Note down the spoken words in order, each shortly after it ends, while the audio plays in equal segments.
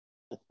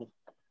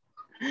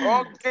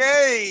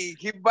Okay,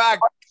 he back.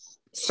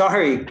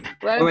 Sorry.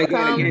 Oh my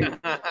God, again.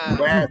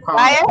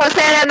 Vaya,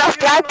 José, denos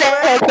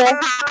clases.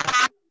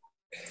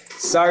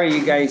 Sorry,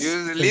 you guys.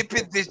 You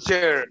sleepy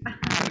teacher.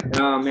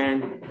 Oh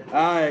man.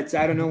 I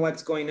don't know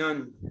what's going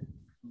on.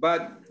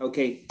 But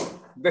okay.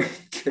 Very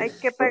good. Hay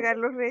que pagar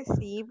los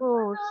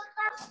recibos.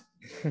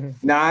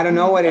 No, I don't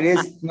know what it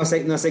is. No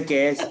sé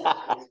qué es.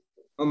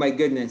 Oh my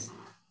goodness.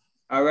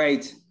 All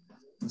right.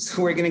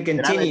 So we're going to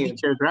continue.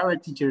 Grave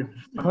teacher.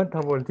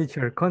 Contable,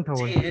 teacher,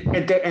 contable. Sí,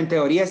 en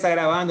teoría está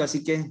grabando,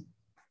 así que...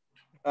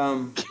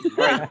 Lo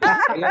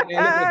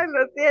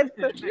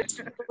siento.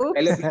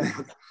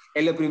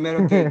 Es lo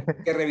primero que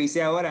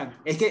revisé ahora.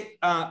 Es que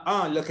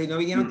los que no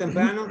vinieron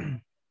temprano,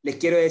 les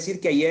quiero decir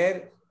que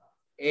ayer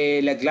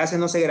la clase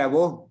no se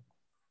grabó. O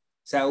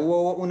sea,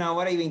 hubo 1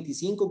 hora y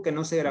 25 que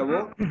no se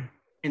grabó.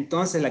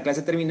 Entonces la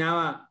clase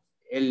terminaba,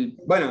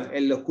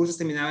 los cursos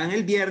terminaban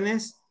el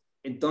viernes.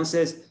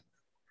 Entonces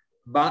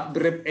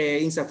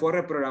INSAFORP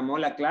reprogramó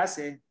la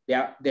clase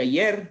de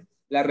ayer,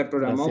 la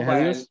reprogramó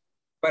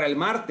para el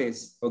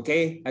martes, ¿ok?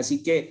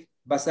 Así que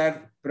va a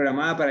estar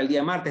programada para el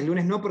día martes.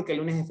 Lunes no, porque el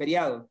lunes es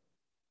feriado.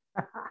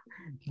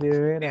 De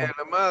veras.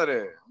 La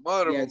madre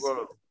Yes.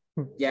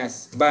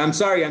 Yes, but I'm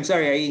sorry.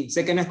 Ahí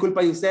sé que no es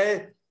culpa de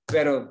ustedes,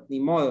 pero ni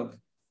modo.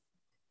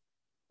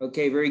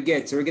 Okay, very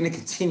good. So we're going to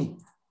continue.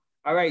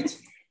 All right.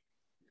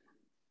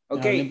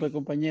 Okay.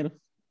 Compañero.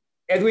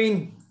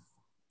 Edwin.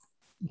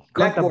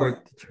 Contable,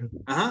 Blackboard. teacher.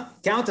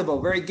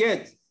 Countable. Very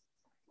good.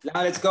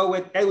 Now let's go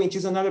with Edwin.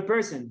 Choose another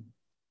person.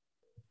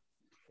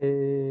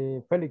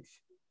 Felix.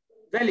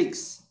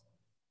 Felix.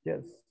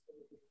 Yes.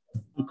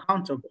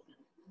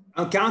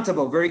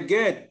 Uncountable. Very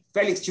good.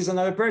 Felix, choose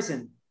another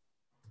person.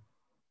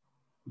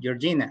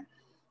 Georgina.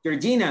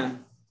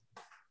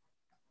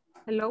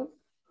 Hello.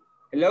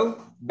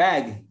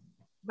 Bag.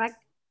 Back.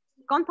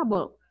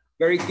 Contable.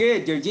 Very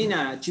good.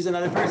 Georgina, choose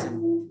another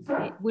person.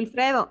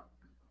 Wilfredo.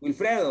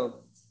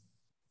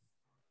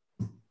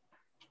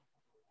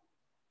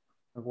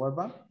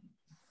 What?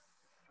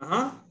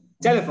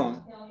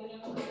 Telephone.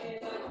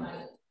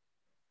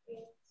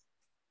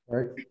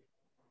 Right.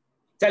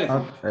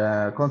 Telephone.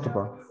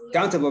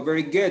 Countable.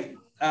 Very good.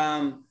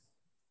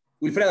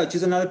 Wilfredo,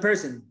 choose another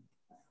person.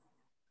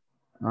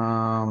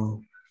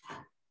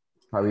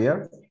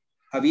 Javier.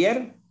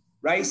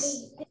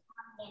 Rice.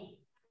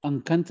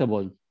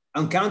 Uncountable.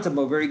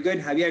 Very good.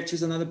 Javier,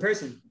 choose another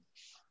person.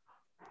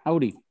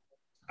 Audi.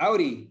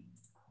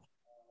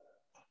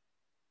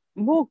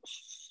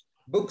 Books.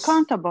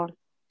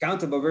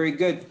 Countable. Very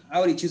good.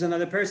 Audi, choose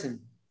another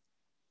person.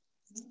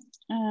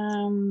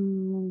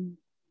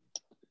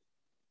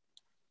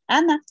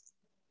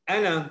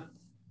 Ana.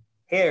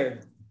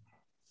 Hair.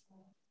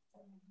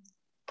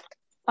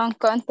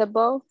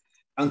 Uncountable.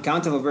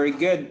 Very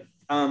good.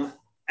 Ana,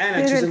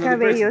 Pero choose el another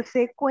cabello person.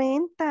 se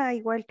cuenta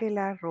igual que el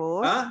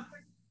arroz.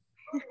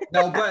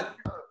 No, but.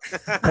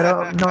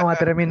 Pero no va a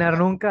terminar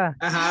nunca.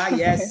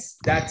 Yes,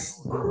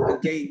 that's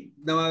okay.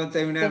 No va a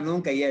terminar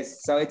nunca,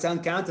 yes. So it's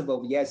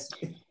uncountable, yes.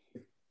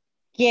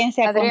 ¿Quién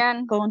se ha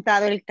Adrián.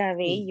 contado el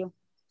cabello?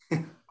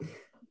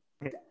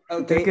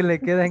 Creo que le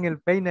queda en el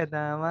peine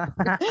nada más.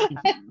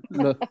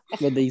 Los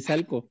de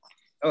Izalco.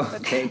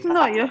 Okay.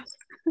 No, yo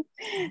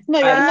no.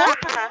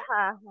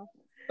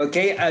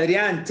 Okay,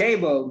 Adrián,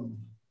 table.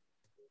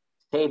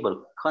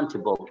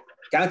 Countable.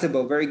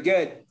 Very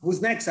good. Who's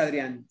next,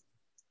 Adrián?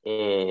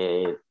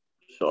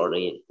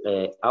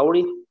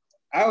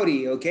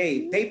 Audi,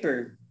 okay.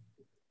 Paper.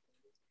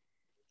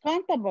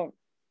 Countable.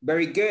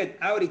 Very good.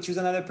 Audi, choose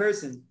another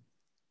person.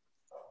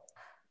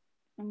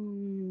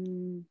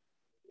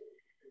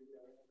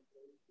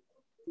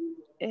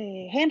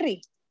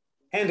 Henry.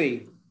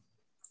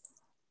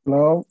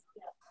 No.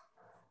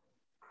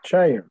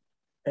 Chair.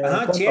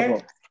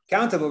 Chair.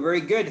 Countable.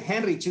 Very good.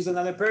 Henry, choose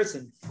another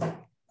person.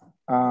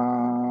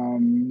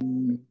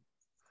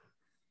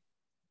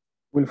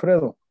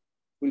 Wilfredo.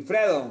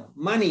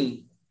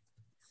 Money.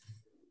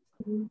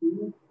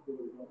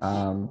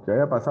 Que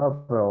haya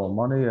pasado, pero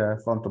money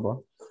es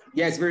countable.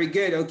 Yes, very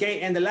good.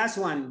 Okay, and the last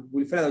one,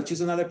 Wilfredo,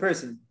 choose another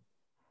person.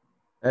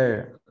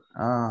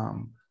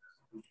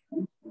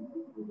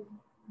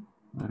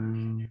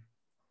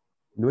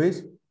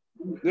 Luis.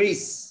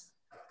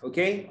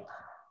 Okay.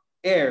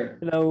 Air.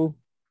 Hello.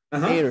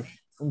 Air.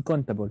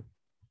 Uncountable.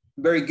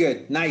 Very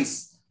good.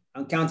 Nice.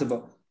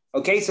 Uncountable.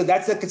 Okay, so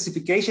that's the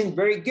classification.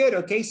 Very good.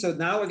 Okay, so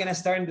now we're going to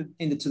start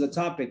into the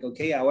topic.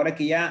 Okay, ahora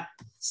que ya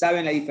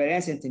saben la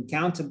diferencia entre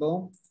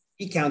countable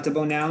y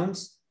countable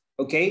nouns.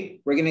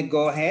 Okay, we're going to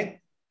go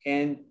ahead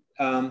and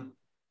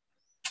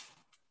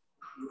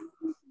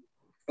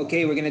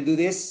okay, we're going to do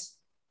this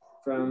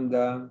from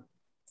the,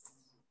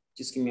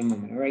 just give me a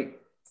moment. All right.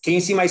 Can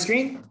you see my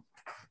screen?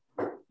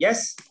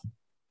 Yes?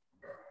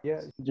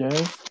 Yes.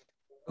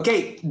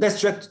 Okay,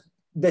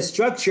 the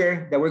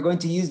structure that we're going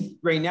to use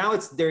right now,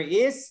 it's there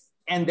is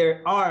and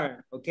there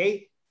are,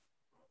 okay?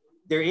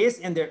 There is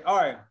and there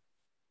are.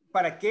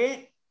 ¿Para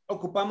qué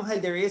ocupamos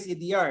el there is y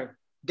the are?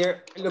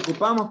 Lo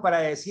ocupamos para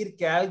decir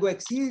que algo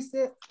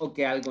existe o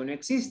que algo no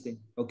existe,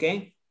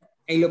 okay?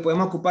 Y lo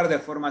podemos ocupar de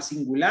forma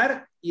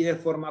singular y de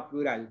forma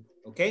plural.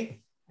 ¿Ok?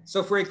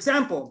 So, for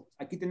example,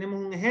 aquí tenemos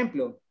un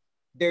ejemplo.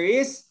 There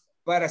is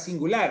para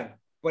singular.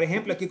 Por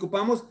ejemplo, aquí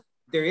ocupamos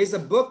there is a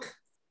book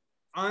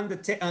on the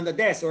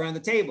desk or on the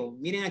table.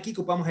 Miren, aquí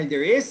ocupamos el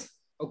there is,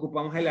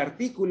 ocupamos el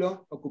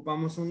artículo,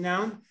 ocupamos un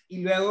noun y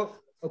luego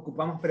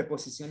ocupamos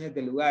preposiciones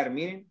de lugar.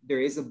 Miren,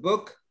 there is a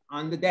book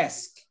on the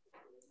desk.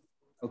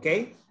 ¿Ok?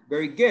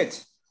 Very good.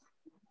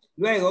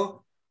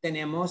 Luego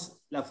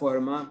tenemos la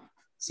forma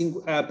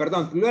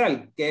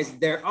plural, que es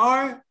there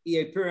are y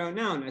el plural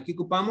noun. Aquí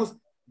ocupamos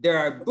there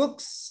are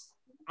books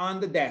on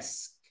the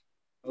desk.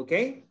 ¿Ok?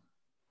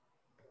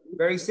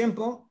 Very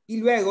simple. Y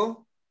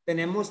luego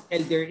tenemos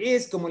el there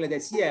is, como les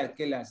decía,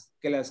 que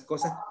las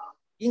cosas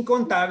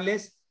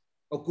incontables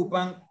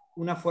ocupan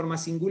una forma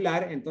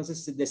singular.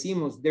 Entonces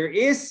decimos there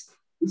is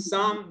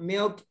some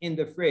milk in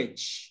the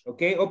fridge.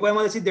 ¿Ok? O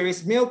podemos decir there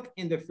is milk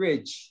in the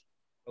fridge.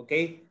 ¿Ok?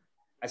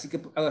 Así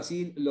que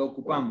así lo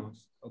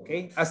ocupamos. ¿Ok?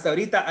 Hasta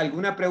ahorita,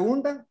 ¿alguna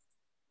pregunta?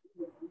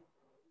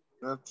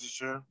 No,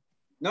 teacher.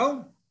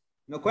 No?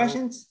 No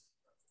questions?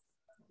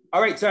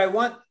 All right, so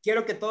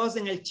quiero que todos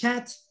en el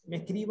chat me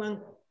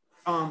escriban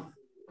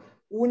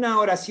una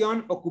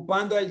oración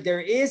ocupando el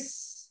there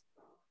is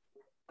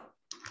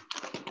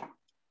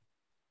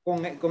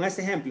con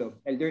este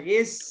ejemplo. El there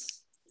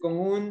is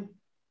con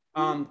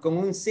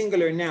un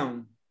singular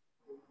noun.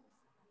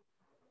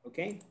 ¿Ok?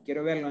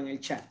 Quiero verlo en el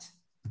chat.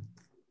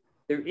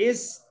 There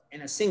is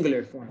in a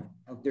singular form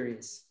of there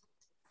is.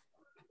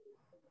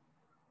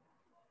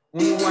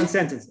 Only one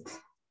sentence.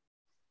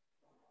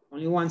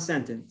 Only one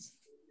sentence.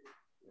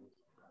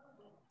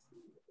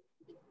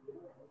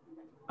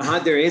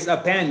 There is a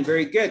pen.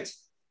 Very good,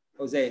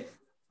 Jose.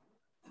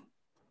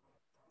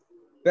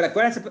 Pero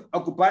acuérdense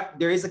ocupar,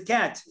 there is a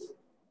cat.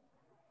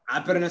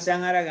 Pero no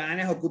sean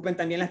haraganes, ocupen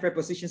también las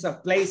prepositions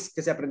of place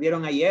que se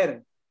aprendieron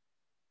ayer.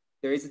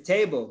 There is a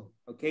table,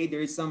 okay?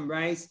 There is some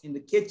rice in the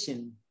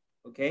kitchen,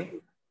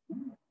 okay?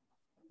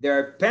 There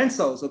are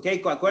pencils,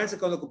 okay? Acuérdense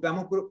cuando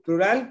ocupamos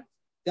plural,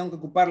 tengo que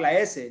ocupar la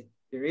S.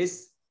 There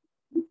is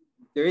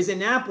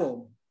an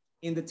apple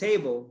in the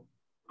table,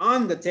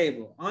 on the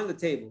table.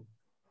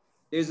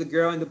 There's a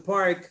girl in the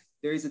park.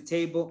 There is a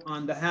table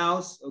on the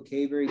house.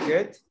 Okay, very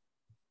good.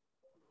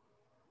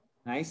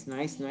 Nice.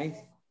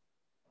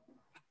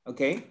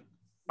 Okay.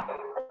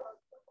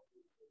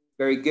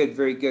 Very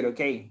good.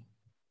 Okay.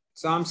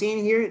 So I'm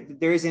seeing here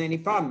that there isn't any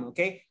problem.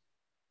 Okay.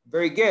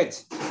 Very good.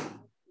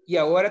 Y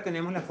ahora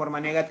tenemos la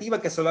forma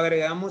negativa que solo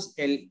agregamos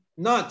el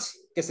not,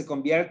 que se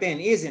convierte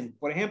en isn't.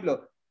 Por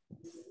ejemplo,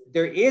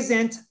 there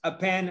isn't a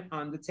pen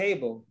on the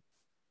table.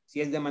 Si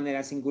es de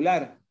manera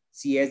singular.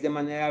 Si es de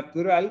manera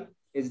plural,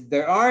 is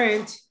there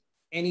aren't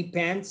any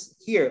pens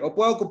here. O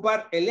puedo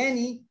ocupar el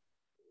any.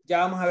 Ya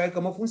vamos a ver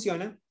cómo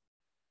funciona.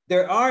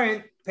 There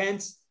aren't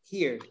pens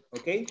here,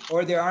 okay?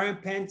 Or there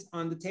aren't pens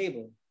on the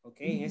table,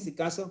 okay? En este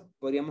caso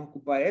podríamos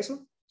ocupar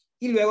eso.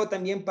 Y luego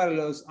también para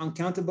los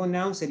uncountable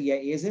nouns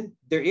sería isn't.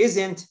 There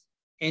isn't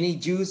any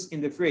juice in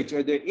the fridge,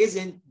 or there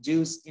isn't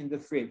juice in the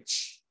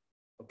fridge,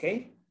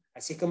 okay?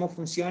 Así es como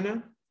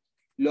funciona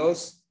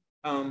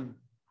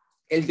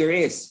el there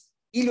is.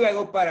 Y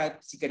luego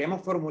si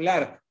queremos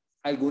formular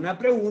alguna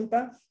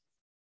pregunta,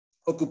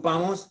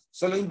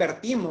 solo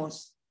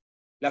invertimos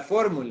la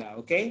fórmula,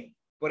 ¿ok?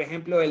 Por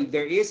ejemplo, el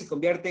there is se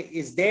convierte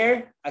is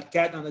there a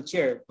cat on the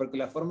chair, porque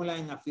la fórmula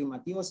en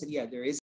afirmativo sería there is